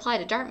her apply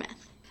to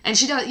Dartmouth. And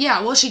she does,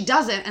 yeah, well, she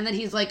doesn't. And then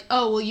he's like,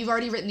 oh, well, you've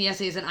already written the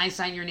essays and I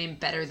sign your name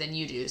better than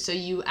you do. So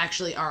you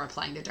actually are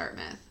applying to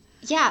Dartmouth.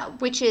 Yeah,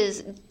 which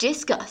is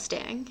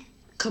disgusting.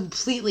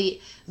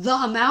 Completely. The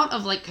amount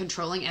of, like,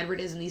 controlling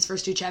Edward is in these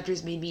first two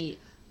chapters made me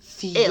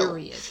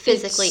furious.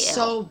 Physically it's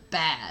ill. So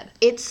bad.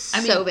 It's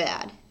so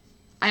bad.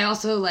 I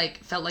also, like,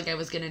 felt like I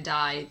was gonna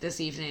die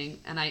this evening,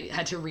 and I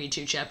had to read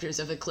 2 chapters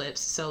of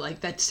Eclipse, so, like,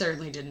 that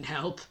certainly didn't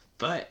help.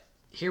 But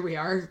here we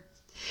are.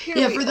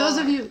 For those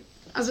of you,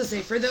 I was gonna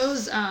say, for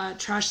those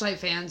Trashlight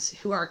fans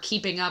who are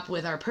keeping up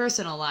with our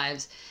personal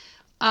lives,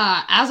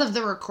 as of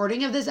the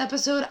recording of this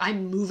episode,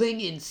 I'm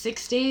moving in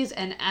 6 days,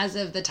 and as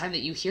of the time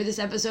that you hear this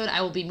episode,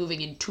 I will be moving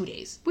in 2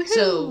 days. Woohoo!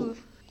 So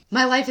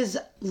my life is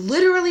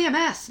literally a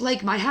mess.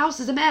 Like, my house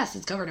is a mess.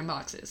 It's covered in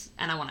boxes,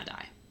 and I want to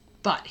die.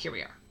 But here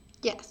we are.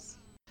 Yes.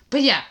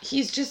 But yeah,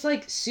 he's just,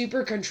 like,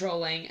 super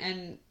controlling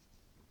and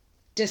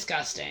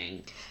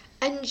disgusting.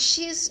 And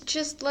she's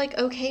just, like,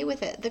 okay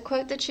with it. The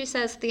quote that she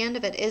says at the end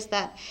of it is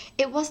that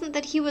it wasn't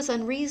that he was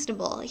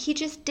unreasonable. He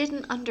just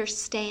didn't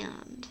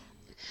understand.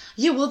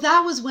 Yeah, well,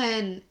 that was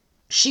when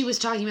she was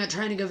talking about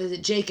trying to go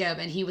visit Jacob,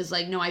 and he was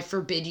like, no, I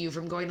forbid you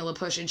from going to La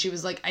Push. And she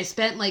was like, I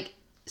spent, like,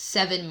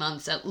 7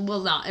 months at...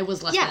 Well, no, it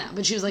was less than that.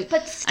 But she was like,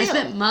 but still. I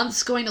spent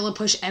months going to La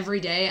Push every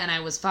day, and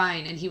I was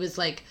fine. And he was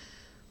like,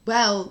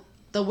 well,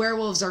 the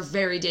werewolves are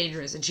very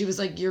dangerous. And she was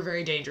like, you're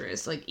very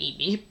dangerous. Like, eat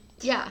me.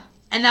 Yeah.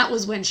 And that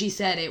was when she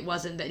said it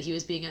wasn't that he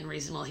was being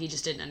unreasonable, he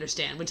just didn't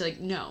understand. Which,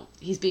 like, no,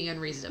 he's being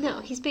unreasonable. No,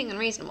 he's being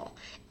unreasonable.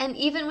 And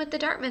even with the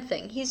Dartmouth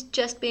thing, he's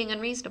just being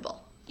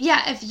unreasonable.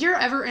 Yeah, if you're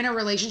ever in a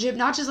relationship,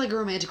 not just, like, a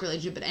romantic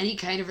relationship, but any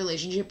kind of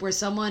relationship where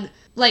someone,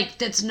 like,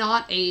 that's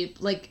not a,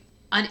 like,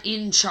 an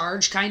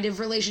in-charge kind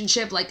of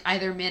relationship, like,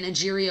 either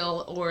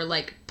managerial or,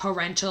 like,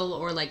 parental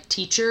or, like,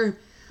 teacher.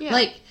 Yeah.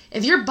 Like,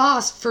 if your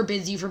boss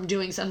forbids you from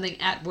doing something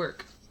at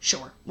work,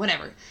 sure,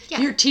 whatever. Yeah.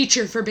 If your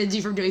teacher forbids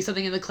you from doing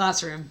something in the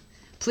classroom,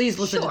 please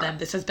listen to them.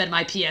 This has been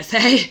my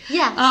PSA.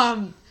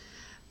 Yes.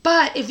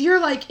 But if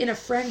you're, like, in a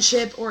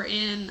friendship or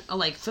in a,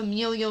 like,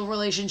 familial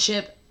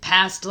relationship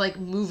past, like,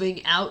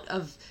 moving out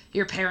of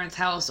your parents'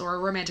 house or a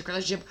romantic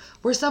relationship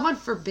where someone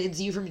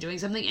forbids you from doing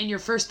something and your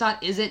first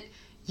thought isn't,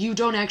 you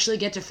don't actually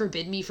get to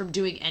forbid me from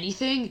doing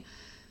anything,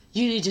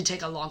 you need to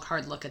take a long,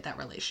 hard look at that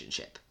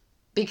relationship.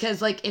 Because,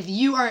 like, if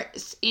you are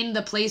in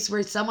the place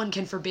where someone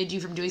can forbid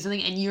you from doing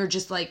something and you're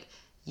just like,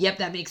 yep,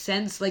 that makes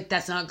sense, like,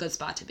 that's not a good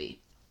spot to be.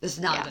 This is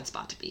not a good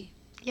spot to be.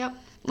 Yep.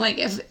 Like,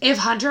 if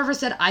Hunter ever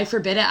said, I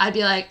forbid it, I'd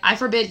be like, I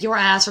forbid your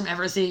ass from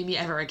ever seeing me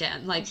ever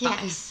again. Like,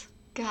 yes.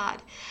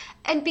 God.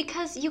 And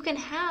because you can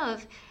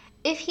have,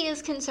 if he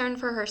is concerned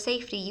for her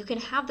safety, you can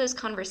have those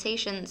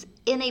conversations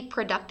in a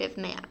productive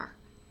manner.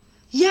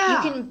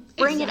 Yeah. You can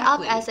bring it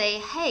up as a,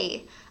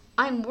 hey,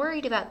 I'm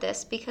worried about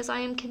this because I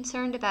am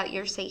concerned about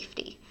your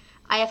safety.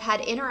 I have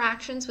had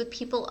interactions with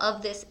people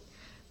of this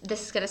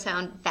is going to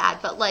sound bad,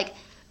 but like,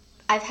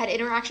 I've had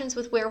interactions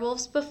with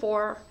werewolves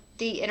before.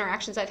 The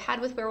interactions I've had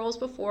with werewolves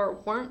before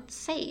weren't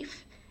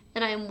safe,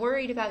 and I am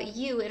worried about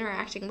you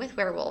interacting with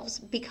werewolves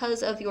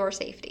because of your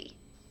safety.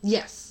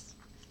 Yes.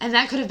 And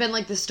that could have been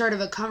like the start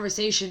of a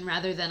conversation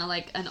rather than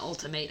an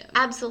ultimatum.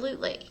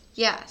 Absolutely.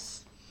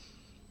 Yes.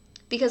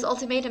 Because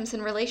ultimatums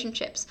in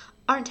relationships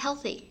aren't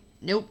healthy.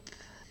 Nope.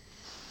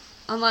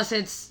 Unless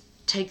it's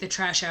take the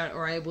trash out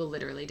or I will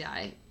literally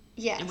die.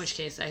 Yes. In which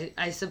case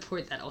I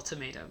support that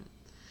ultimatum.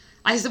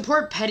 I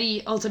support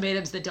petty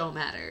ultimatums that don't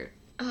matter.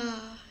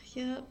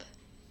 Yep.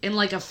 In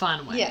like a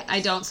fun way. Yes. I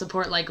don't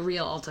support like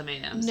real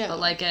ultimatums. No. But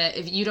like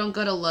if you don't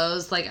go to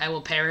Lowe's, like I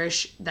will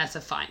perish, that's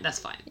fine.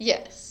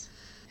 Yes.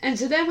 And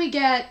so then we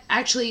get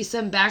actually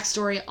some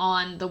backstory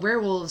on the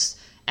werewolves.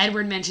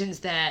 Edward mentions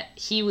that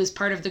he was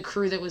part of the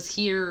crew that was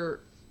here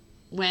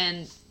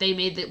when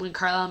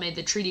Carlisle made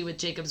the treaty with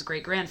Jacob's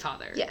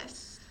great-grandfather.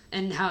 Yes.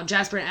 And how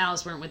Jasper and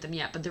Alice weren't with them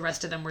yet, but the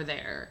rest of them were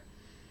there.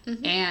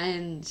 Mm-hmm.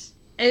 And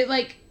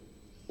it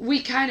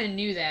we kind of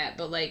knew that,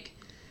 but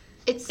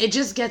it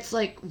just gets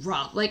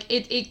rough. It's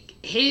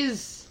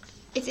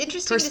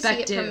interesting to see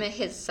it from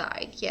his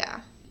side.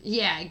 Yeah.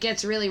 Yeah, it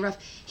gets really rough.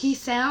 He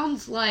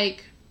sounds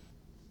like,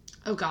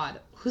 oh God,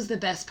 who's the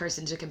best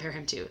person to compare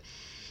him to?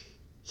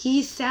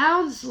 He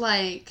sounds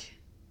like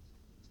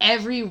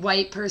every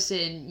white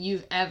person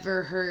you've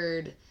ever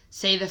heard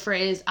say the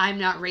phrase, I'm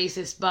not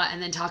racist, but,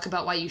 and then talk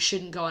about why you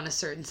shouldn't go on a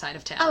certain side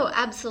of town. Oh,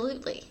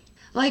 absolutely.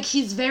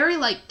 He's very,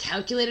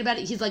 calculated about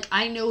it. He's like,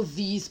 I know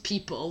these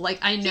people.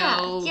 I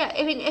know. Yeah.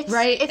 I mean, it's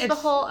the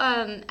whole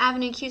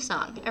Avenue Q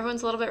song.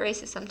 Everyone's a little bit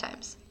racist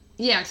sometimes.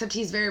 Yeah, except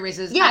he's very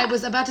racist. Yeah. I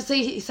was about to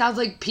say he sounds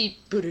like Pete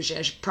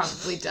Buttigieg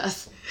probably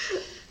does.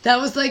 That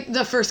was,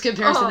 the first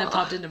comparison that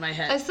popped into my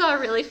head. I saw a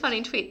really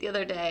funny tweet the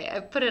other day. I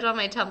put it on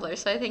my Tumblr,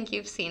 so I think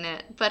you've seen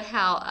it. But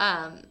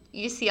how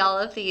you see all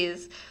of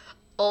these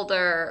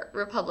older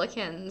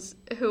Republicans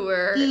who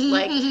were,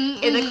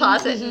 in the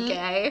closet and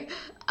gay.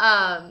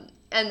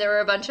 And there were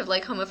a bunch of,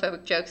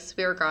 homophobic jokes as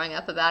we were growing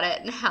up about it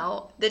and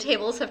how the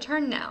tables have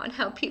turned now and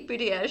how Pete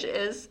Buttigieg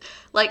is,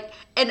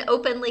 an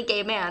openly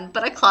gay man,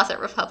 but a closet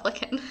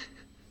Republican.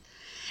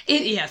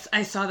 Yes,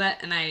 I saw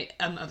that and I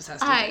am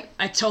obsessed with it.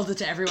 I told it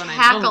to everyone I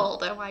know.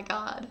 Cackled, oh my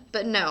God.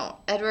 But no,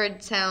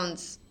 Edward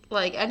sounds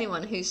like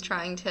anyone who's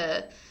trying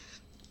to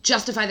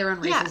justify their own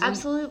racism. Yeah,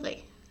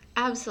 absolutely.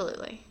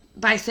 Absolutely.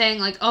 By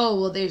saying,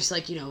 there's,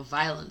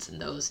 violence in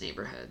those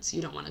neighborhoods.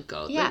 You don't want to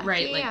go there. Yeah,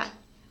 right? Yeah.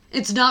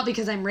 It's not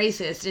because I'm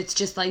racist. It's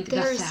just, the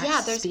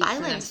facts there's speak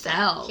violence for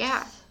themselves. There.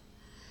 Yeah.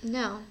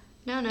 No.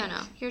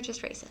 You're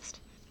just racist.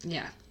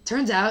 Yeah.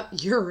 Turns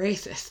out you're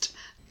racist.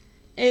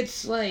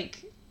 It's,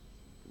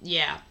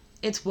 yeah,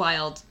 it's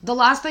wild. The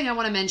last thing I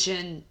want to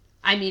mention,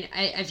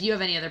 if you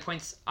have any other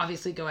points,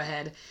 obviously go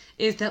ahead,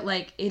 is that,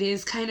 it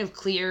is kind of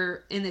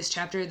clear in this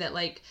chapter that,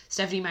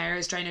 Stephenie Meyer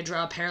is trying to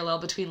draw a parallel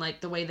between,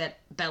 the way that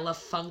Bella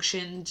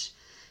functioned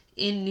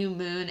in New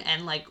Moon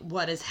and,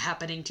 what is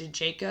happening to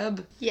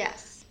Jacob.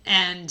 Yes.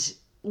 And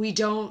we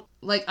don't,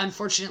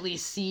 unfortunately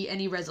see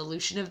any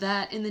resolution of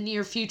that in the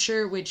near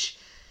future, which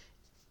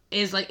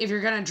is, if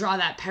you're going to draw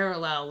that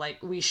parallel,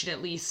 we should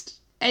at least...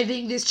 I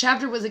think this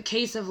chapter was a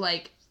case of,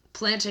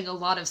 planting a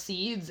lot of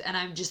seeds, and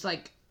I'm just,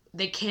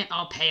 they can't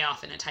all pay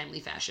off in a timely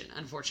fashion,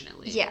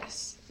 unfortunately.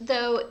 Yes.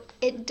 Though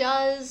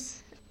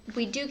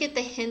we do get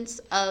the hints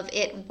of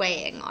it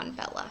weighing on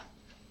Bella.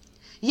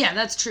 Yeah,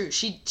 that's true.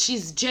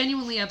 She's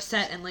genuinely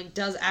upset and,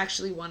 does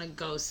actually want to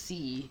go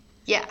see.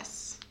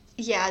 Yes.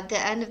 Yeah, the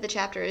end of the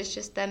chapter is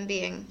just them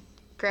being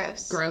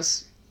gross.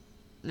 Gross?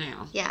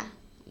 No. Yeah.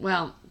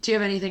 Well, do you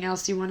have anything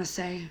else you want to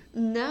say?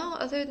 No,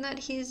 other than that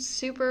he's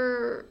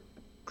super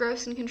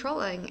gross and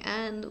controlling.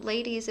 And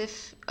ladies,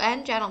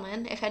 and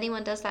gentlemen, if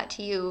anyone does that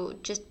to you,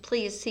 just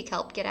please seek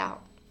help. Get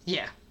out.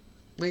 Yeah.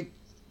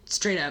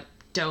 Straight up,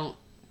 don't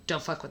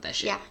fuck with that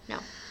shit. Yeah, no.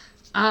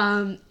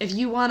 If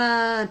you want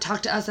to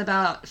talk to us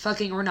about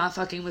fucking or not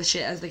fucking with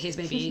shit, as the case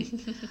may be,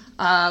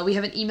 we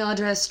have an email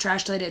address,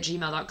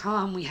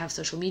 trashlight@gmail.com. We have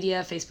social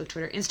media, Facebook,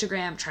 Twitter,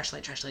 Instagram,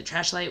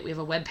 trashlight. We have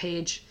a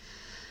webpage,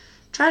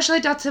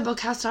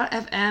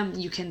 trashlight.simplecast.fm.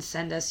 You can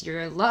send us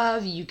your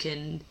love. You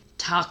can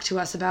talk to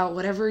us about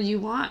whatever you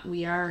want.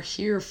 We are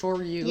here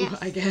for you, yes,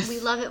 I guess. We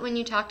love it when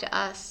you talk to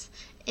us.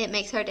 It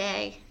makes our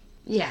day.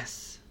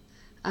 Yes.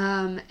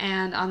 And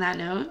on that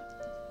note,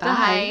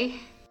 bye.